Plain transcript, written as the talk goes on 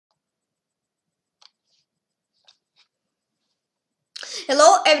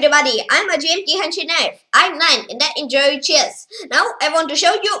Hello everybody, I'm a Tykhon Cherniaiev. I'm 9 and I enjoy chess. Now I want to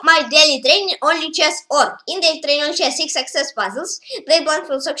show you my daily training on chess.org. In the training on chess 6 success puzzles, play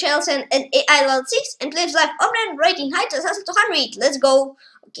blindfold shells and AI level 6 and live life online rating height 1200. Let's go.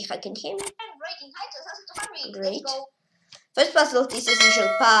 Okay, I can hear me. Rating height 1200. Great. Let's go. First puzzle is as usual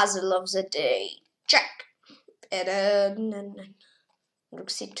puzzle of the day. Check. And Rook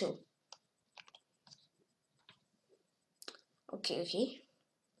C2. Okay.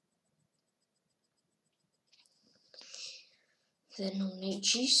 Then on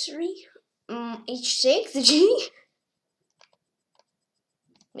H3, H6, G.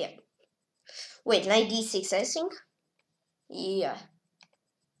 Yeah. Wait, knight D6, I think. Yeah.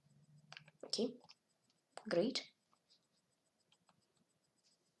 Okay. Great.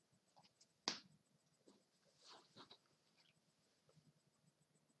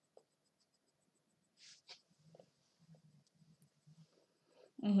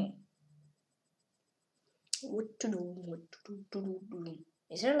 What to do?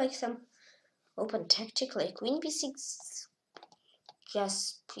 Is there like some open tactic like queen b6?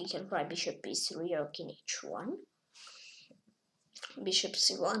 Yes, we can try bishop b3 or king h1. Bishop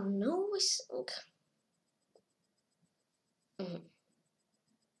c1, no, I think.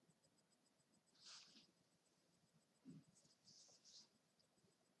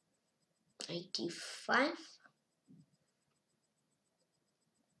 Knight d5.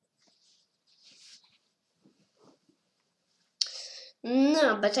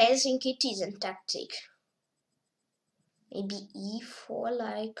 No, but I think it isn't tactic. Maybe e4,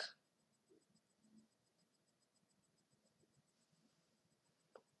 like.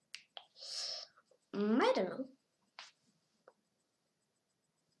 I don't know.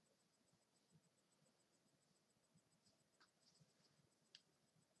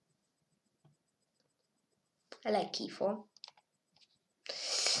 I like e4.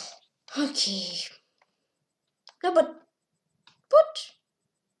 Okay. No, but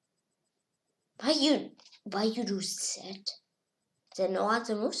why you do that? There are no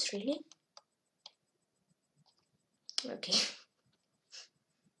other moves, really? Okay.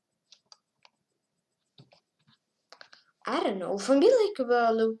 I don't know. For me, like,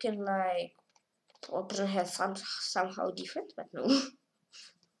 we're looking like opponent has somehow different, but no.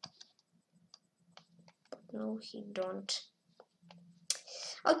 But no, he don't.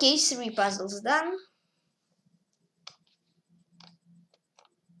 Okay, 3 puzzles done.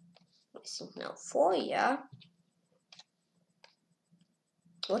 I think now 4, yeah.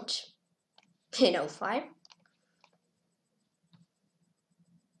 What? Now 5.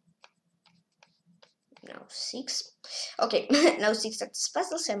 Now 6. Okay, now 6 success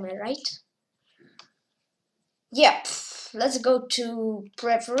puzzles, am I right? Yeah, let's go to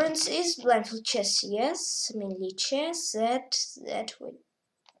preferences. Blindfold chess, yes. Mainly chess. That would.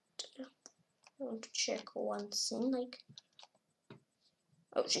 I want to check one thing, like.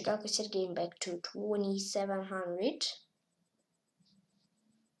 Oh, Chicago set game back to 2700.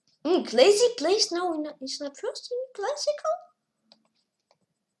 Lazy place? No, it's not first in classical.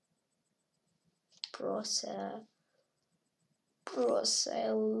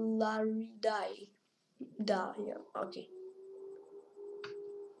 Proselaridai. Yeah, okay.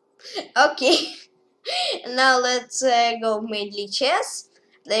 Okay. Now let's go mainly chess.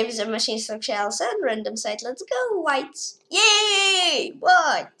 Play with the machine shells and random site. Let's go, whites. Yay!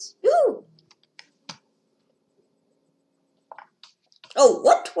 White! Woo! Oh,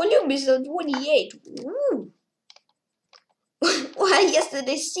 what? Volume is on 28. Woo! Why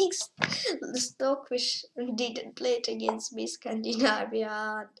yesterday 6 the Stockfish didn't play it against me,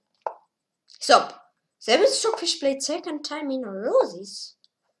 Scandinavia. Stop. 7 Stockfish played second time in a row this.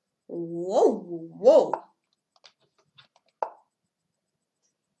 Whoa.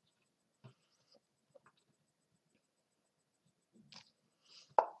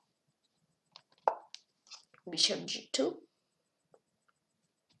 Bishop g2.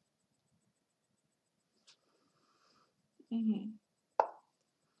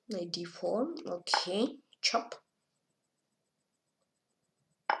 Knight d4. Okay. Chop.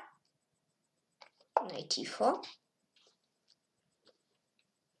 Knight e4.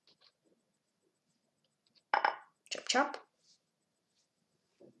 Chop.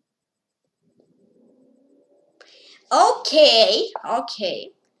 Okay.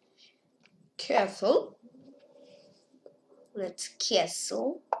 Careful. Let's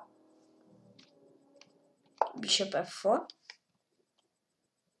castle. Bishop f4.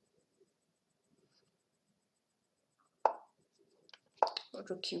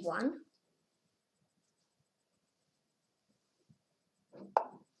 Rook e1.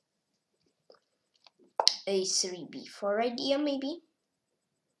 A3 b4 idea, maybe.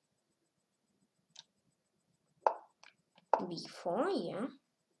 b4, yeah.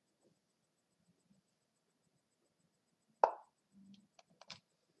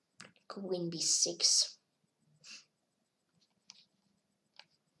 Queen b6.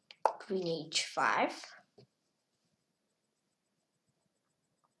 Queen h5.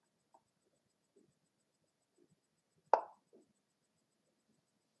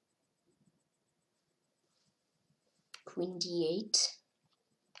 Queen d8.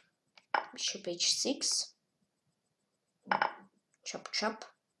 Bishop h6. Chop chop.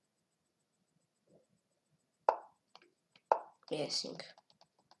 Yeah, I think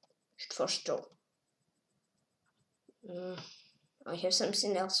should first draw. I have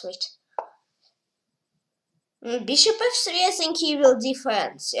something else. Wait. Bishop f3. I think he will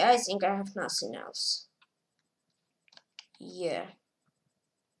defend. Yeah, I think I have nothing else. Yeah,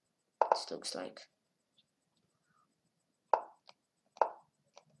 this looks like.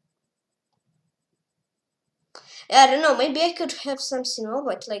 I don't know. Maybe I could have something more,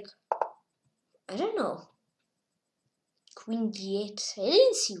 but like, I don't know. Queen d8. I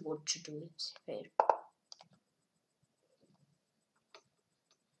didn't see what to do. It's fair.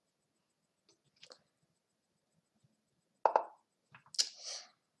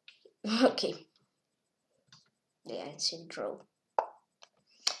 Okay. Yeah, it's in draw.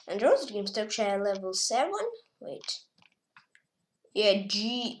 And draws game structure level 7. Wait. Yeah,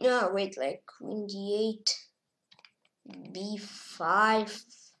 G. No, wait, like Queen d8, b5.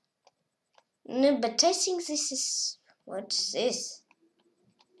 No, but I think this is. What's this?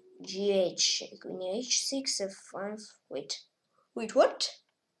 GH. Queen h6, f5. Wait. Wait, what?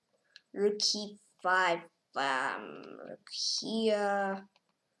 Rook e5. Rook here.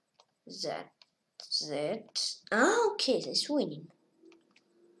 That. Ah, okay, that's winning.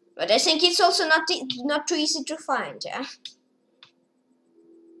 But I think it's also not too easy to find, yeah?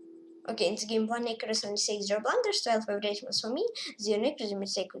 Okay, in the game 1 acres and 6 0 blunders, 12 average was for me, 0 acres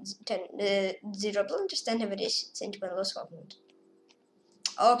mistake with 0 blunders, 10 average, sentiment loss of movement.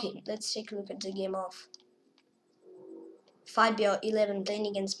 Okay, let's take a look at the game of Fabio 11 playing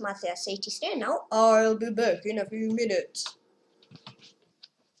against Matthias 83. Now I'll be back in a few minutes.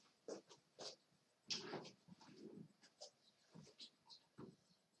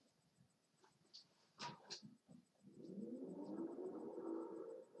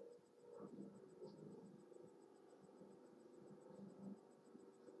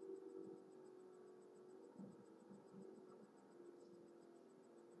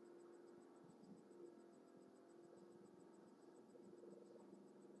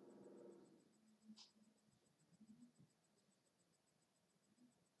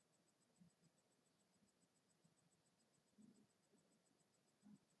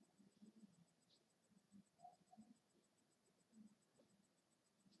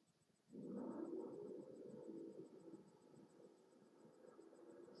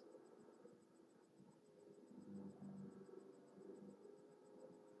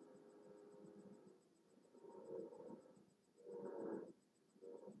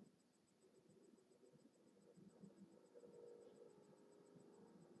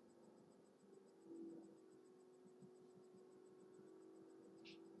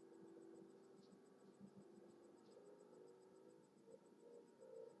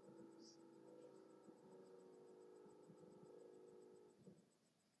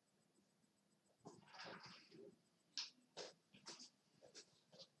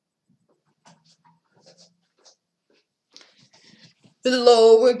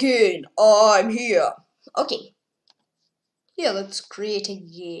 Hello again, I'm here. Okay, here let's create a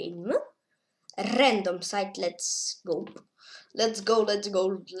game. A random site, let's go. Let's go. This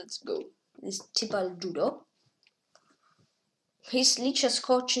Tibal Judo. He's Lich's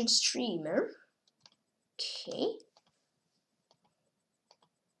coaching streamer. Okay.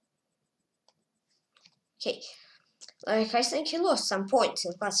 Okay. Like, I think he lost some points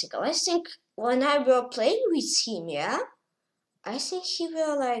in classical. I think when I were playing with him, yeah, I think he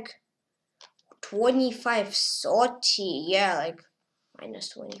were like 25, 30, yeah, like minus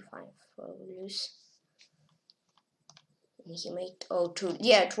 25 for lose. And he made, oh, two,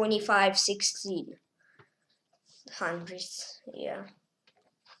 yeah, 25, 16. Hundreds, yeah.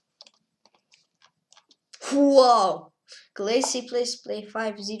 Wow! Glacy plays play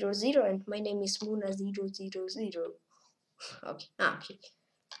 500 and my name is Muna000. Okay, okay.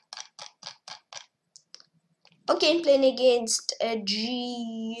 Okay, I'm playing against a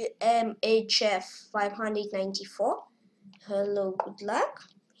GMHF 594. Hello, good luck.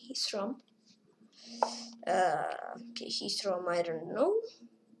 He's from. Okay, he's from, I don't know.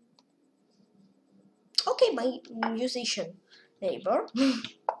 Okay, my musician neighbor.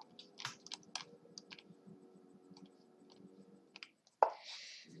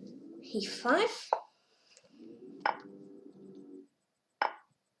 e5.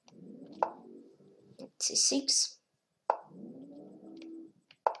 c6.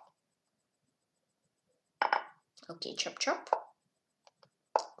 Okay, chop chop.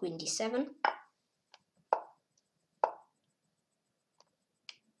 Queen d7.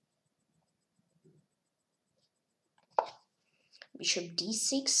 Bishop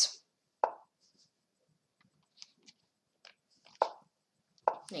d6.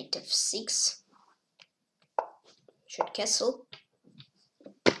 Knight f6. Should castle.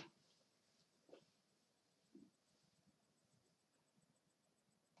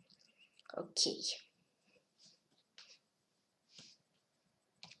 Okay.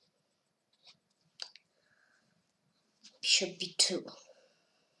 Bishop b2.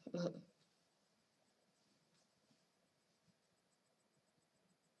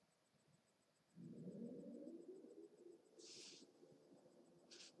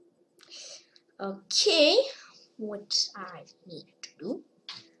 Okay, what I need to do,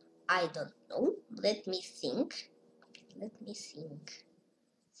 I don't know. Let me think.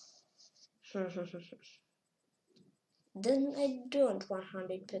 Then I don't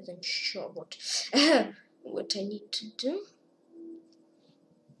 100% sure what what I need to do.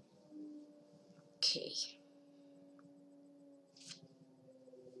 Okay.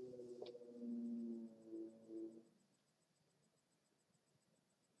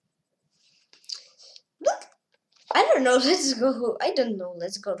 Look, I don't know. Let's go. I don't know.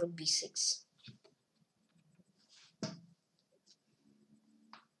 Let's go to b6.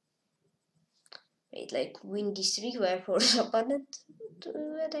 Wait, like queen d3, where for the opponent to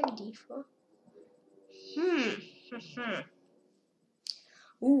attack d4.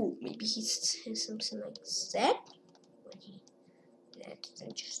 Ooh, maybe he says something like that. When he that,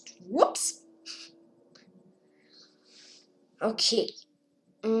 then just whoops. Okay.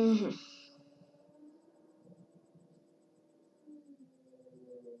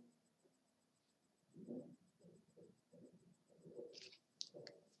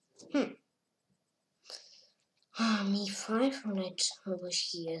 e5, right over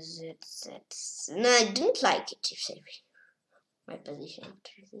here. That's no, I didn't like it. If my position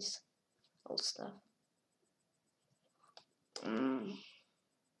after this whole stuff.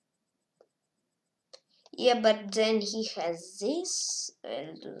 Yeah, but then he has this.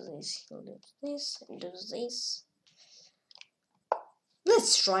 I'll do this. He'll do this. I'll do this.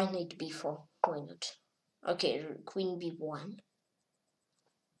 Let's try knight b4. Why not? Okay, queen b1.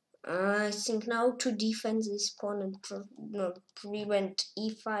 I think now to defend this pawn and prevent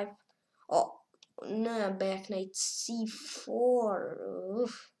e5. Oh, no, back knight c4.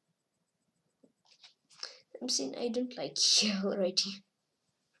 Oof. I'm saying I don't like here already.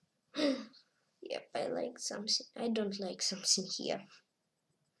 Yep, I like something. I don't like something here.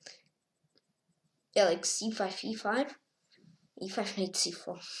 Yeah, like c5, e5, e5, knight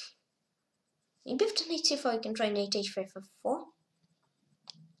c4. Maybe after knight c4 I can try knight h5, f4.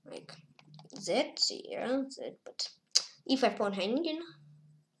 Like that, yeah, that, but e5 pawn hanging.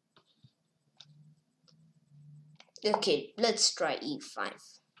 Okay, let's try e5.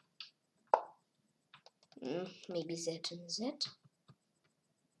 Maybe that and that.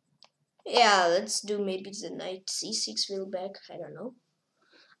 Yeah, let's do maybe the knight c6 will back. I don't know.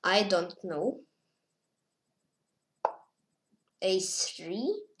 I don't know.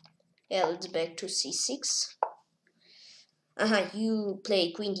 a3. Yeah, let's back to c6. You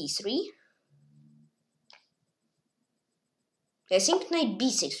play queen d3. I think knight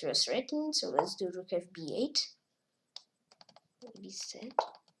b6 was threatened, so let's do rook f8. Maybe that.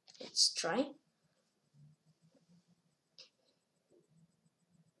 Let's try.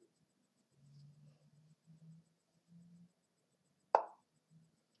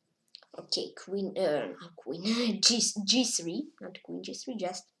 Okay, queen g3, not queen g3,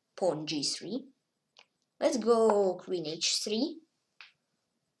 just pawn g3. Let's go queen h3.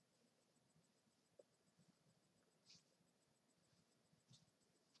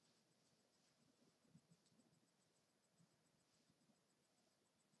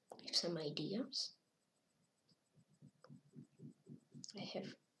 Some ideas. I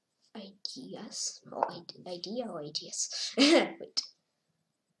have ideas. Idea or ideas. Wait.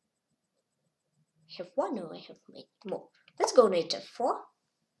 I have one or I have more. Let's go knight f4.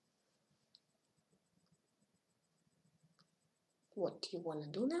 What do you want to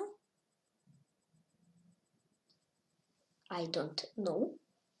do now? I don't know.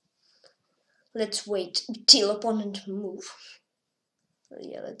 Let's wait till opponent move.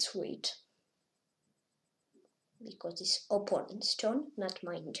 Yeah, let's wait. Because it's opponent's turn, not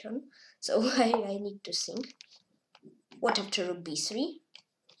my turn. So I need to think. What after rook b3?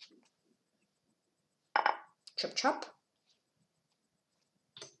 Chop chop.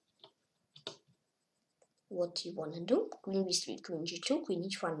 What do you wanna do? Queen b3, queen g2, queen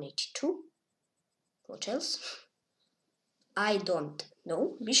h1, knight e2. What else? I don't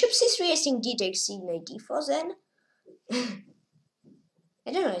know. Bishop c3, I think d takes c, knight d4 then.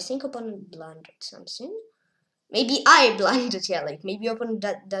 I don't know, I think opponent blundered something. Maybe I blundered, yeah, like maybe opponent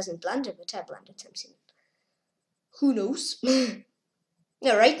doesn't blunder, but I blundered something. Who knows?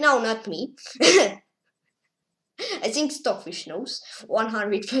 No, right now not me. I think Stockfish knows,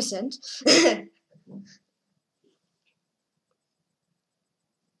 100%.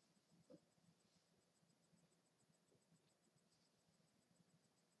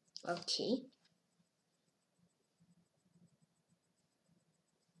 Okay.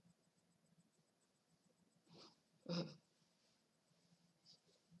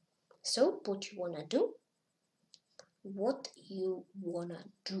 So, what you wanna do? What you wanna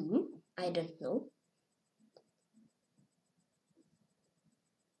do? I don't know.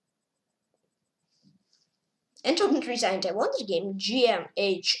 And opponent resigned. I won the game.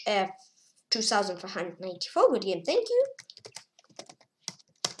 GMHF 2594. Good game, thank you.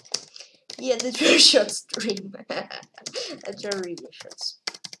 Yeah, that's very short stream. That's a really short.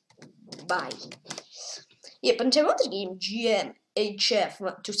 Bye. Yep, and I won the game. GMHF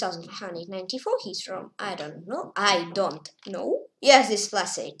 2594. He's from, I don't know. Yes, it's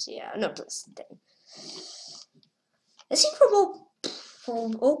 +8. Yeah, no, +10. I think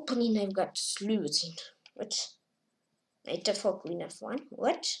from opening I've got losing. What? Knight f4, queen f1.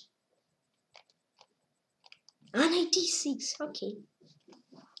 What? Ah, knight d6. Okay.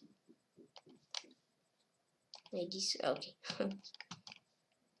 Knight d6. Okay.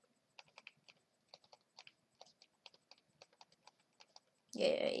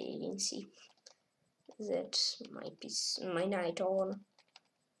 Yeah, you can see that might be my knight on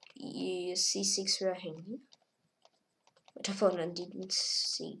c6 we're hanging. But opponent didn't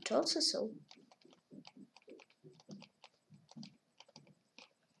see it also, so.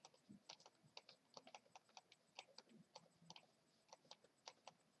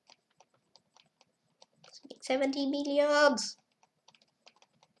 Let's make 70 millions.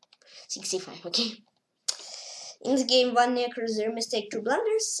 65, okay. In the game, 1 necro, 0 mistake, 2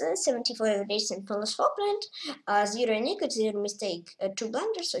 blunders, 74 average and loss for opponent, 0 naked, 0 mistake, 2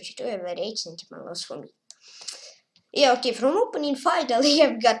 blunders, 32 average and loss for me. Yeah, okay, from opening finally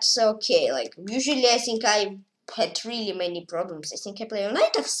I've got, okay, like, usually I think I had really many problems. I think I play on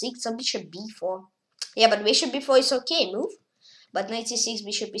knight f6 or bishop b4. Yeah, but bishop b4 is okay move, but knight c6,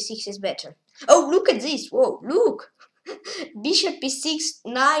 bishop e6 is better. Oh, look at this, whoa, look! Bishop e6,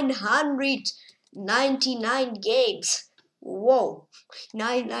 999 games. Whoa,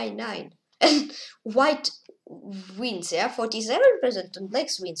 999. And white wins, yeah, 47%, and black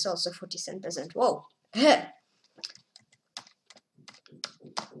wins also 47%. Whoa.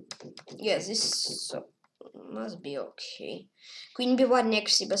 Yes, this must be okay. Queen b1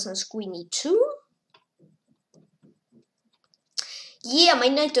 next, Sebastian's queen e2. Yeah, my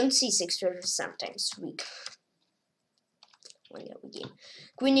knight on c6 was sometimes weak.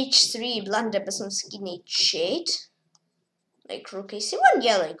 Queen h3, blunder, Sebastian's king h8. Like rook a c1,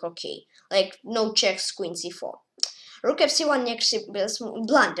 yeah, like okay. Like no checks, queen c4. Rook f c1 next,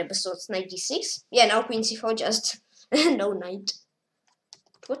 blunder, Sebastian's knight d6. Yeah, now queen c4 just no knight.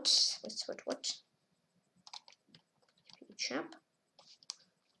 What? Chap.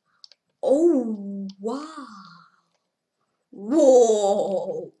 Oh, wow.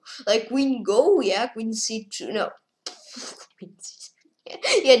 Whoa. Like queen go, yeah, queen c2, no. Queen c6.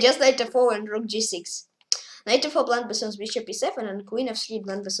 Yeah, just knight f4 and rook g6. Knight f4 blunt becomes bishop e7 and queen f3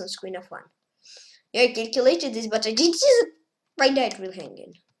 blunt becomes queen f1. Yeah, I calculated this, but I didn't see that my knight will hang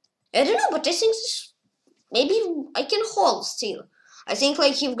in. I don't know, but I think this, maybe I can hold still. I think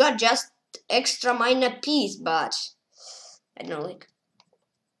like you've got just extra minor piece, but I don't know, like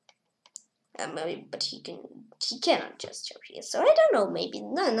but he cannot just jump here. So I don't know, maybe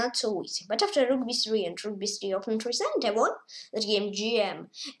no, not so easy. But after rook b3 and rook b3 opponent resigned, I won that game.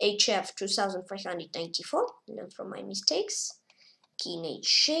 GM HF 2594. Learn from my mistakes. King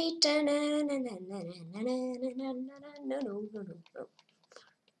h8. No.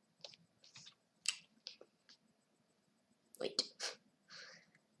 Wait.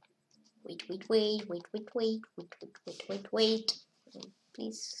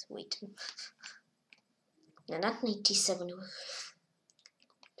 Please wait. No, not knight d7.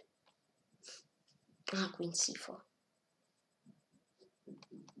 Queen c4.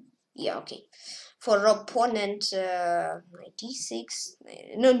 Yeah, okay. For opponent, knight d6.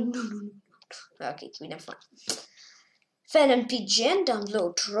 No. Okay, queen f1. Fan and PGN,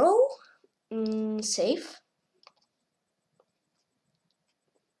 download row. Safe.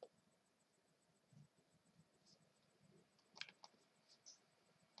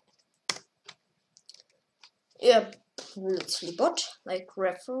 Yep, let's flip out, like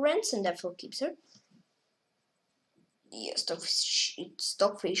reference, and therefore keeps her. Yeah,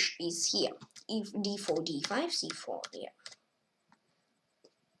 stockfish is here. If d4, d5, c4, yeah.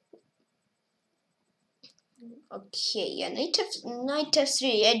 Okay, yeah, knight f3,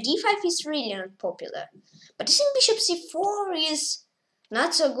 yeah, d5 is really not popular. But I think bishop c4 is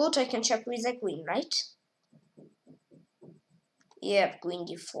not so good. I can check with the queen, right? Yeah, queen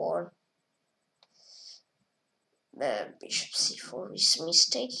d4. Bishop c4 is a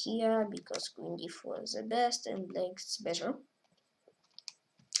mistake here, because queen d4 is the best and black's better.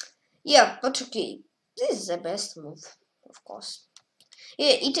 Yeah, but okay, this is the best move, of course.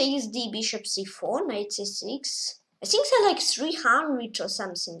 Yeah, it is d bishop c4, knight c6. I think they're like 300 or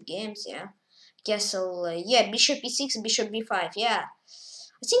something games, yeah. Castle, yeah, bishop e6, bishop b5, yeah.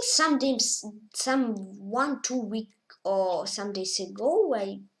 I think some games, some 1-2 weeks or some days ago,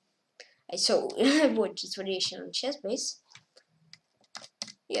 I saw I watched this variation on chess base.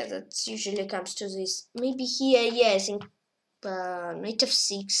 Yeah, that usually comes to this. Maybe here, yeah, I think knight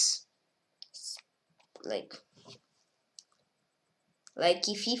f6, like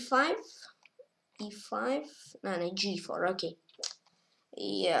if e5, no, knight g4, okay.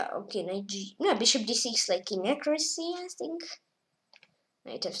 Yeah, okay, knight g, no, bishop d6, like inaccuracy, I think.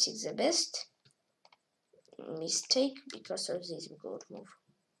 Knight f6 the best. Mistake because of this good move.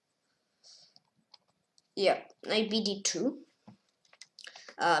 Yeah, knight bd2.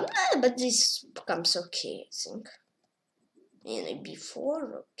 But this becomes okay, I think. And knight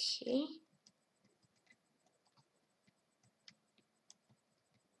b4, okay.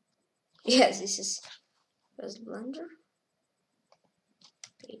 Yeah, this is first blunder.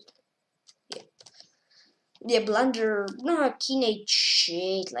 Okay. Yeah. Yeah, blunder. No, king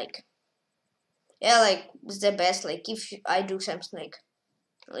h8, like. Yeah, like it's the best. Like if I do something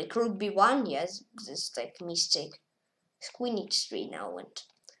like rook b1, yes, this is like mistake. Queen h3 now went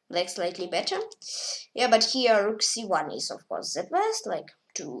black slightly better. Yeah, but here rook c1 is of course the best, like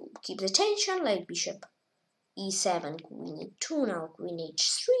to keep the tension, like bishop e7, queen e2, now queen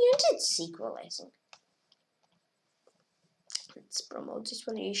h3, and it's equal, I think. Let's promote this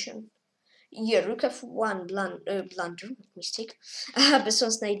variation. Yeah, rook f1 blunder, mistake.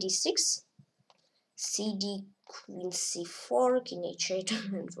 Besides knight d6, cd, queen c4, king h8,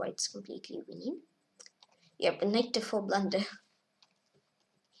 and white's completely winning. Yep, knight f4 blunder.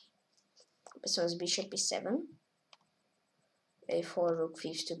 Besides bishop e7, a4, rook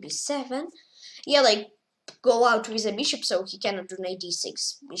f5 to b7. Yeah, like go out with a bishop, so he cannot do knight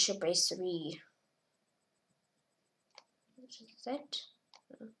d6. Bishop a3. What is that?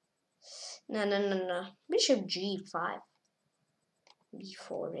 No. Bishop g5.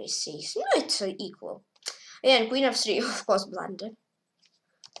 b4, a6. No, it's equal. Yeah, and queen f3, of course, blunder.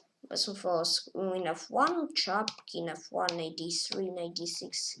 Bishop falls, queen f1, chop, king f1, knight d3, knight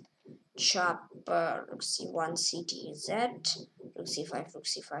d6, chop, rook c1, cdz, rook c5, rook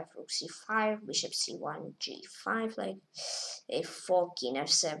c5, rook c5, bishop c1, g5, like a4, king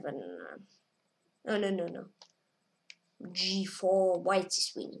f7. No. g4, white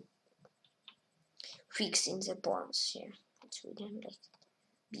is winning. Fixing the pawns here. It's winning, like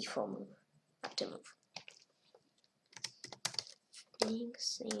b4 move, after move.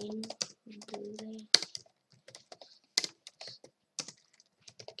 Things in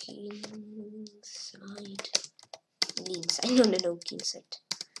king side. King side. No, king side.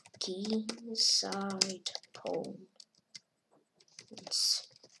 King side pawn. It's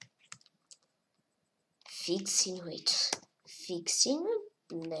fixing, wait. Fixing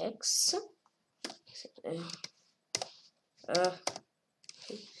blacks.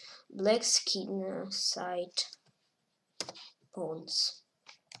 Black's king side pawns.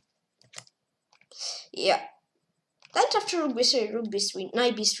 Yeah. Right after rook b3, rook b3,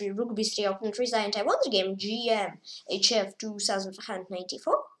 knight b3, rook b3, open 3 and I won the game. GM HF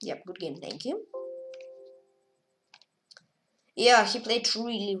 2594. Yep, good game, thank you. Yeah, he played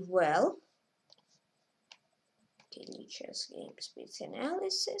really well. Daily chess games with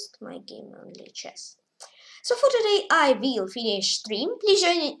analysis. My game only chess. So for today I will finish stream. Please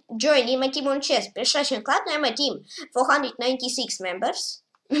join in my team on chess. Precision Club. Now my team 496 members.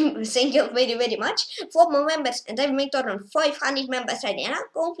 Thank you very much. 4 more members and I will make total 500 members right now.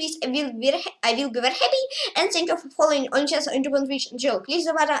 Go please, I will be very happy. And thank you for following on chess on YouTube and Twitch and Joe. Please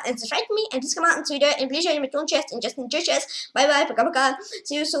subscribe and subscribe to me and please comment on this video and please join me on chess and just enjoy chess. Bye bye, пока-пока.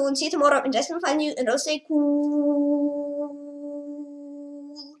 See you soon. See you tomorrow and just fun you and I'll say cool.